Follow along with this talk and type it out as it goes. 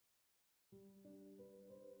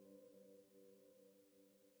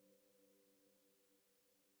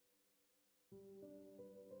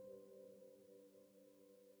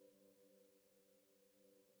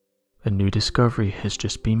A new discovery has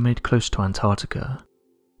just been made close to Antarctica,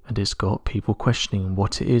 and it's got people questioning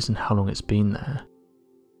what it is and how long it's been there.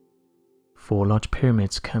 4 large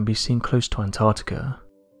pyramids can be seen close to Antarctica,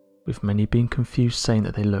 with many being confused, saying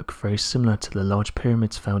that they look very similar to the large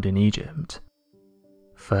pyramids found in Egypt,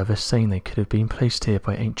 further saying they could have been placed here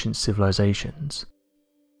by ancient civilizations.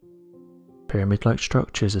 Pyramid-like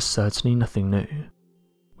structures are certainly nothing new,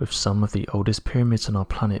 with some of the oldest pyramids on our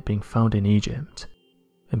planet being found in Egypt,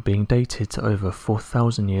 and being dated to over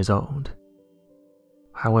 4,000 years old.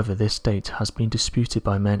 However, this date has been disputed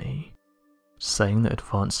by many, saying that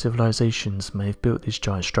advanced civilizations may have built these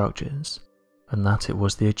giant structures, and that it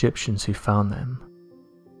was the Egyptians who found them.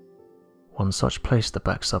 One such place that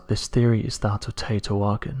backs up this theory is that of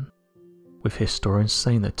Teotihuacan, with historians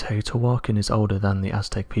saying that Teotihuacan is older than the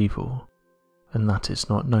Aztec people, and that it's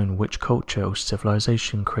not known which culture or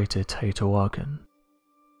civilization created Teotihuacan.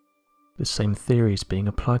 The same theory is being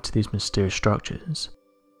applied to these mysterious structures,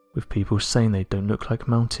 with people saying they don't look like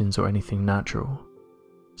mountains or anything natural,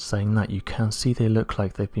 saying that you can see they look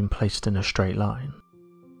like they've been placed in a straight line.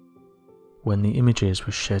 When the images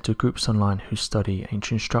were shared to groups online who study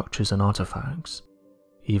ancient structures and artifacts,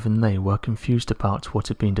 even they were confused about what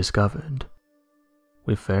had been discovered,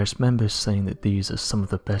 with various members saying that these are some of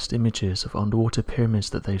the best images of underwater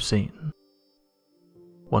pyramids that they've seen.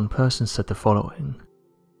 One person said the following: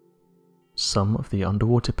 "Some of the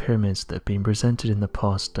underwater pyramids that have been presented in the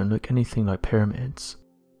past don't look anything like pyramids,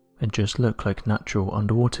 and just look like natural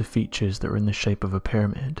underwater features that are in the shape of a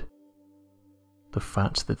pyramid. The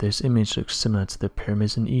fact that this image looks similar to the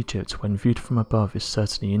pyramids in Egypt when viewed from above is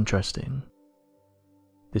certainly interesting.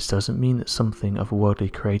 This doesn't mean that something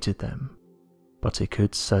otherworldly created them, but it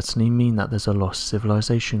could certainly mean that there's a lost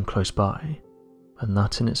civilization close by, and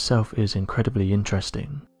that in itself is incredibly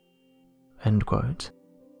interesting." End quote.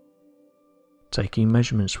 Taking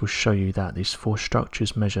measurements will show you that these 4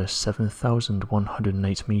 structures measure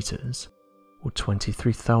 7,108 meters, or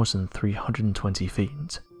 23,320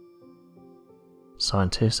 feet.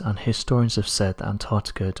 Scientists and historians have said that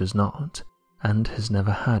Antarctica does not, and has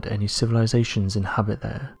never had any civilizations inhabit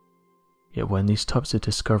there, yet when these types of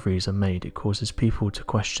discoveries are made it causes people to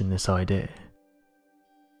question this idea.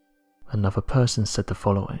 Another person said the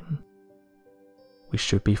following: "We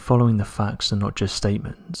should be following the facts and not just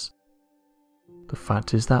statements. The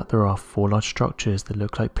fact is that there are 4 large structures that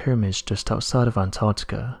look like pyramids just outside of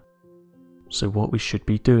Antarctica, so what we should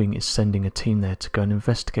be doing is sending a team there to go and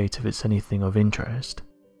investigate if it's anything of interest.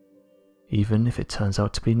 Even if it turns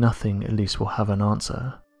out to be nothing, at least we'll have an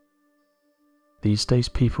answer." These days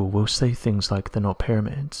people will say things like they're not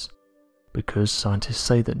pyramids, because scientists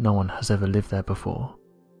say that no one has ever lived there before,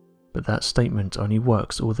 but that statement only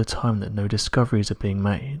works all the time that no discoveries are being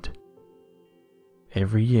made.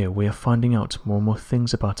 Every year we are finding out more and more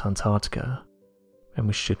things about Antarctica, and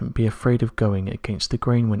we shouldn't be afraid of going against the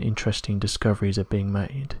grain when interesting discoveries are being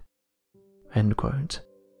made." End quote.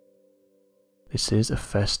 This is a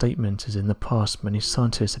fair statement, as in the past many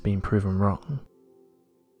scientists have been proven wrong.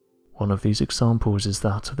 One of these examples is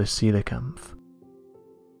that of the coelacanth.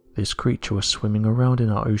 This creature was swimming around in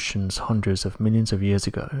our oceans hundreds of millions of years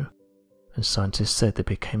ago, and scientists said they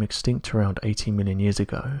became extinct around 80 million years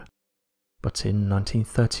ago. But in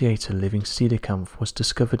 1938 a living coelacanth was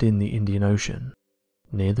discovered in the Indian Ocean,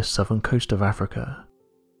 near the southern coast of Africa.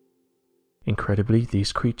 Incredibly,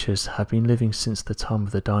 these creatures have been living since the time of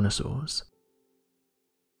the dinosaurs.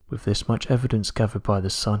 With this much evidence gathered by the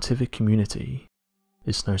scientific community,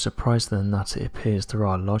 it's no surprise then that it appears there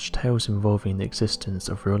are large tales involving the existence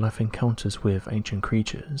of real-life encounters with ancient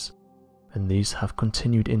creatures, and these have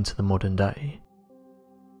continued into the modern day.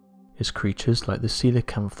 It's creatures like the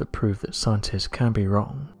coelacanth that prove that scientists can be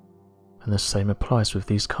wrong, and the same applies with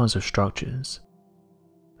these kinds of structures.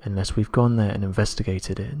 Unless we've gone there and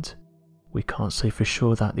investigated it, we can't say for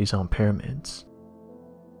sure that these aren't pyramids.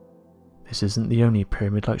 This isn't the only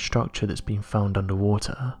pyramid-like structure that's been found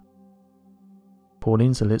underwater.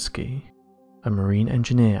 Pauline Zalitsky, a marine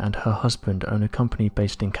engineer, and her husband own a company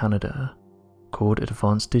based in Canada called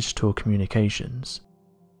Advanced Digital Communications.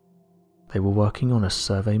 They were working on a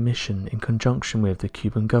survey mission in conjunction with the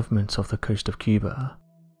Cuban government off the coast of Cuba.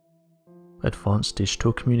 Advanced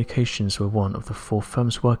Digital Communications were one of the 4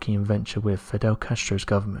 firms working in venture with Fidel Castro's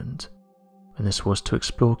government, and this was to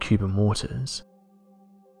explore Cuban waters.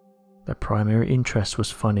 Their primary interest was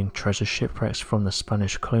finding treasure shipwrecks from the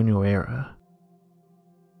Spanish colonial era.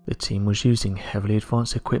 The team was using heavily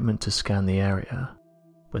advanced equipment to scan the area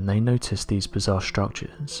when they noticed these bizarre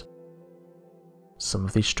structures. Some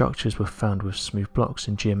of these structures were found with smooth blocks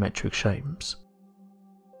in geometric shapes.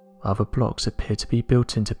 Other blocks appeared to be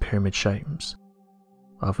built into pyramid shapes.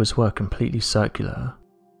 others were completely circular.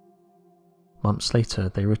 Months later,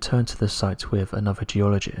 they returned to the site with another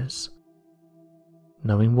geologist.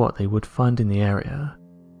 Knowing what they would find in the area,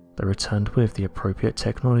 they returned with the appropriate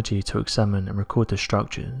technology to examine and record the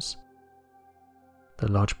structures.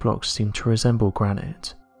 The large blocks seemed to resemble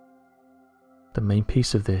granite. The main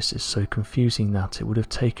piece of this is so confusing that it would have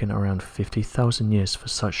taken around 50,000 years for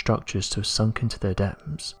such structures to have sunk into their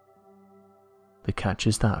depths. The catch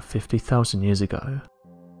is that 50,000 years ago,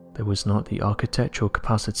 there was not the architectural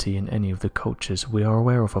capacity in any of the cultures we are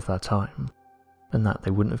aware of that time, and that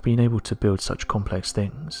they wouldn't have been able to build such complex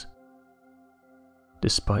things.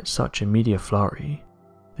 Despite such a media flurry,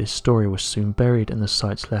 this story was soon buried and the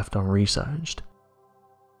sites left unresearched.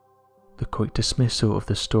 The quick dismissal of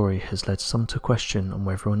the story has led some to question on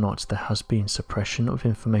whether or not there has been suppression of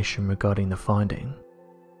information regarding the finding.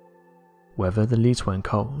 Whether the leads went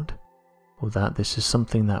cold, or that this is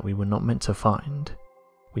something that we were not meant to find,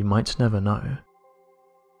 we might never know.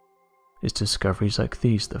 It's discoveries like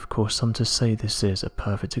these that have caused some to say this is a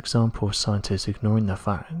perfect example of scientists ignoring the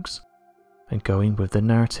facts and going with the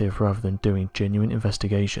narrative rather than doing genuine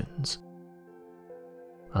investigations.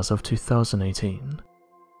 As of 2018,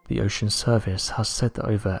 the Ocean Service has said that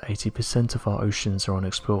over 80% of our oceans are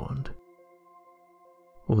unexplored.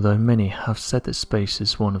 Although many have said that space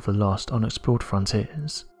is one of the last unexplored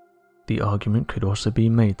frontiers, the argument could also be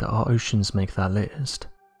made that our oceans make that list.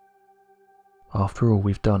 After all,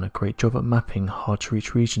 we've done a great job at mapping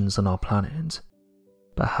hard-to-reach regions on our planet,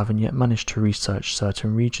 but haven't yet managed to research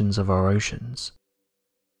certain regions of our oceans.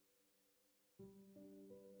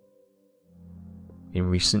 In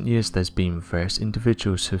recent years, there's been various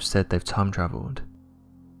individuals who have said they've time travelled.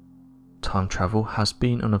 Time travel has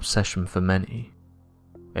been an obsession for many.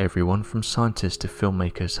 Everyone from scientists to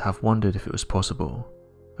filmmakers have wondered if it was possible,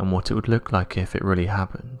 and what it would look like if it really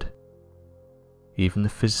happened. Even the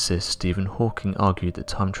physicist Stephen Hawking argued that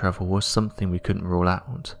time travel was something we couldn't rule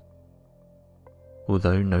out.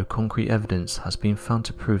 Although no concrete evidence has been found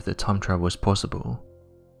to prove that time travel is possible,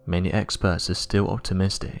 many experts are still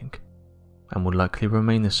optimistic, and will likely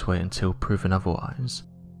remain this way until proven otherwise.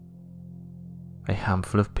 A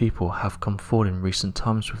handful of people have come forward in recent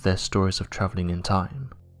times with their stories of travelling in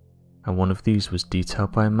time, and one of these was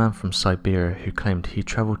detailed by a man from Siberia who claimed he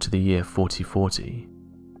travelled to the year 4040.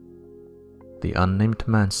 The unnamed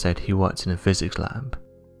man said he worked in a physics lab,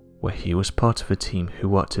 where he was part of a team who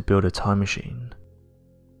worked to build a time machine.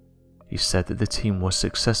 He said that the team was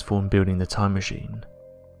successful in building the time machine,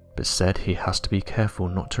 but said he has to be careful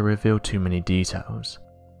not to reveal too many details.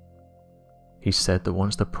 He said that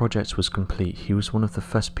once the project was complete, he was one of the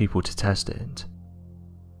first people to test it.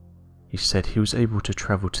 He said he was able to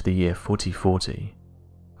travel to the year 4040,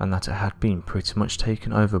 and that it had been pretty much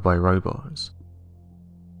taken over by robots.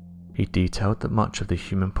 He detailed that much of the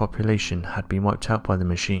human population had been wiped out by the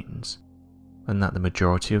machines, and that the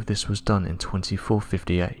majority of this was done in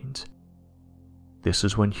 2458. This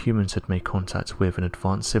was when humans had made contact with an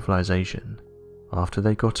advanced civilization after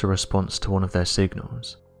they got a response to one of their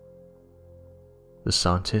signals. The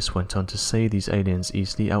scientists went on to say these aliens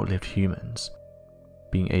easily outlived humans,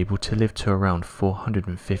 being able to live to around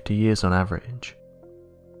 450 years on average.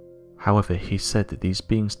 However, he said that these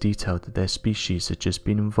beings detailed that their species had just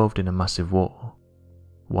been involved in a massive war,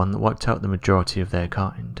 one that wiped out the majority of their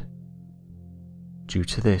kind. Due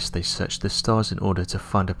to this, they searched the stars in order to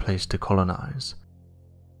find a place to colonize.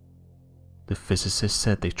 The physicist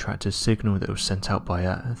said they tracked a signal that was sent out by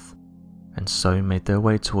Earth, and so made their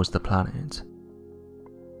way towards the planet.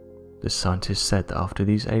 The scientists said that after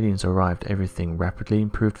these aliens arrived, everything rapidly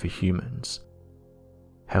improved for humans.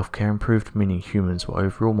 Healthcare improved, meaning humans were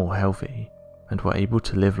overall more healthy and were able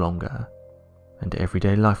to live longer, and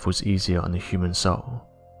everyday life was easier on the human soul.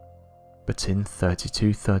 But in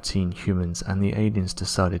 3213, humans and the aliens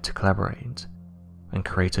decided to collaborate and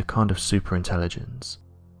create a kind of superintelligence.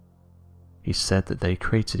 He said that they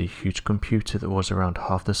created a huge computer that was around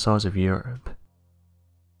half the size of Europe.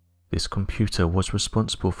 This computer was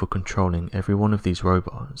responsible for controlling every one of these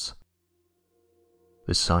robots.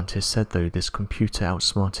 The scientists said though this computer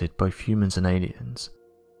outsmarted both humans and aliens,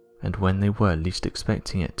 and when they were least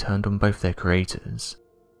expecting it, turned on both their creators,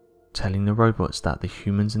 telling the robots that the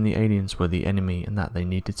humans and the aliens were the enemy and that they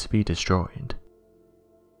needed to be destroyed.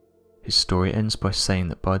 His story ends by saying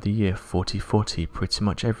that by the year 4040 pretty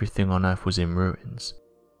much everything on Earth was in ruins.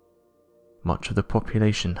 Much of the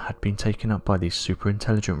population had been taken up by these super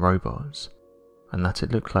intelligent robots, and that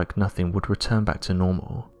it looked like nothing would return back to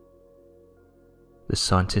normal. The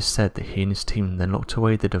scientist said that he and his team then locked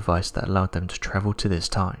away the device that allowed them to travel to this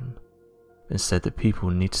time, and said that people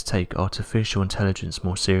need to take artificial intelligence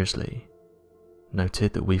more seriously,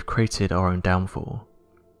 noted that we've created our own downfall,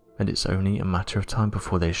 and it's only a matter of time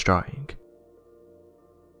before they strike.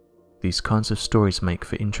 These kinds of stories make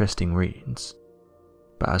for interesting reads,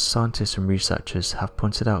 but as scientists and researchers have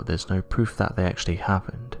pointed out, there's no proof that they actually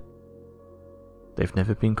happened. They've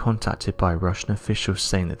never been contacted by Russian officials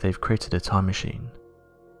saying that they've created a time machine,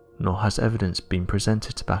 nor has evidence been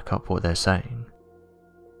presented to back up what they're saying.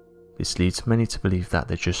 This leads many to believe that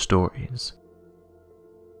they're just stories.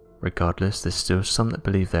 Regardless, there's still some that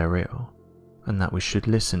believe they're real, and that we should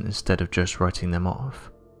listen instead of just writing them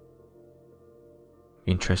off.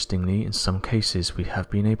 Interestingly, in some cases we have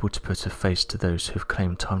been able to put a face to those who've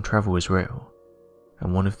claimed time travel is real,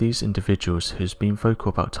 and one of these individuals who's been vocal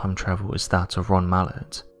about time travel is that of Ron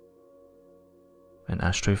Mallett. An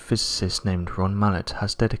astrophysicist named Ron Mallett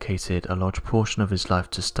has dedicated a large portion of his life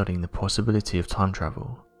to studying the possibility of time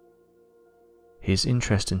travel. His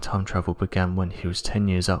interest in time travel began when he was 10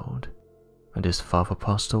 years old, and his father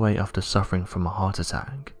passed away after suffering from a heart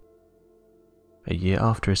attack. A year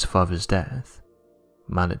after his father's death,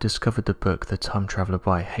 Mallett discovered the book The Time Traveller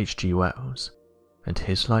by H.G. Wells, and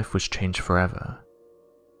his life was changed forever.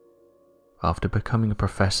 After becoming a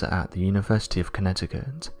professor at the University of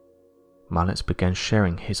Connecticut, Mallett began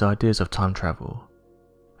sharing his ideas of time travel,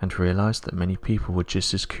 and realized that many people were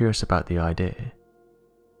just as curious about the idea.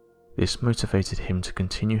 This motivated him to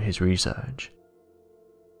continue his research.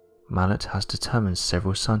 Mallett has determined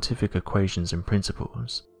several scientific equations and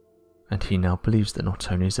principles, and he now believes that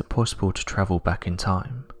not only is it possible to travel back in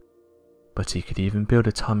time, but he could even build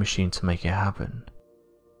a time machine to make it happen.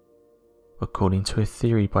 According to a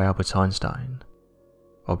theory by Albert Einstein,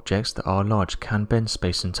 objects that are large can bend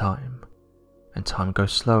space and time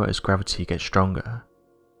goes slower as gravity gets stronger.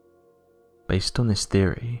 Based on this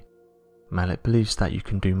theory, Mallett believes that you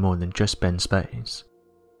can do more than just bend space,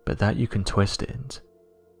 but that you can twist it.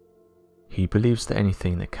 He believes that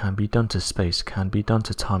anything that can be done to space can be done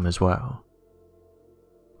to time as well.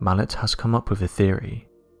 Mallett has come up with a theory,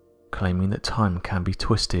 claiming that time can be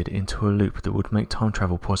twisted into a loop that would make time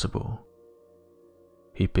travel possible.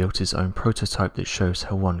 He built his own prototype that shows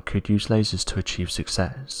how one could use lasers to achieve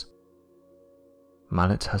success.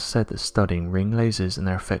 Mallett has said that studying ring lasers and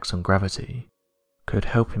their effects on gravity could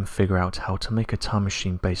help him figure out how to make a time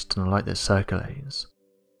machine based on a light that circulates.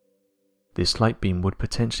 This light beam would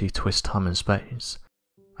potentially twist time and space,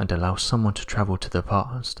 and allow someone to travel to the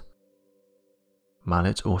past.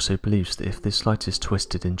 Mallett also believes that if this light is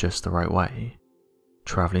twisted in just the right way,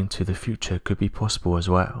 travelling to the future could be possible as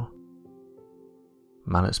well.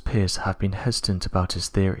 Mallett's peers have been hesitant about his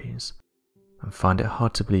theories, and find it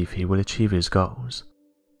hard to believe he will achieve his goals.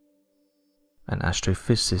 An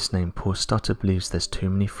astrophysicist named Paul Stutter believes there's too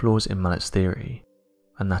many flaws in Mallett's theory,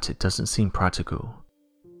 and that it doesn't seem practical.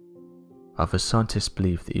 Other scientists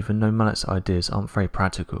believe that even though Mallett's ideas aren't very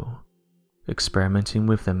practical, experimenting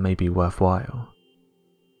with them may be worthwhile.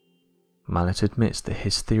 Mallett admits that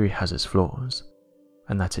his theory has its flaws,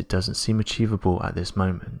 and that it doesn't seem achievable at this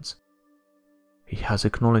moment. He has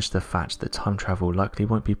acknowledged the fact that time travel likely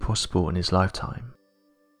won't be possible in his lifetime,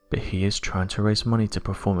 but he is trying to raise money to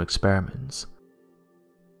perform experiments.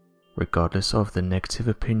 Regardless of the negative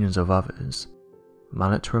opinions of others,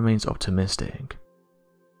 Mallett remains optimistic.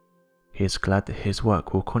 He is glad that his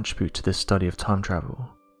work will contribute to the study of time travel,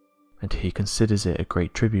 and he considers it a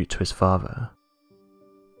great tribute to his father.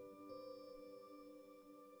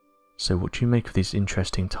 So what do you make of these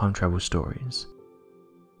interesting time travel stories?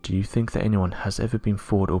 Do you think that anyone has ever been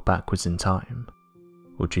forward or backwards in time?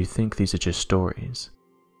 Or do you think these are just stories?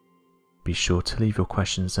 Be sure to leave your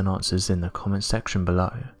questions and answers in the comment section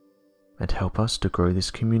below, and help us to grow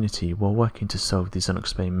this community while working to solve these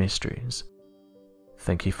unexplained mysteries.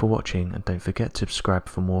 Thank you for watching, and don't forget to subscribe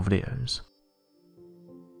for more videos.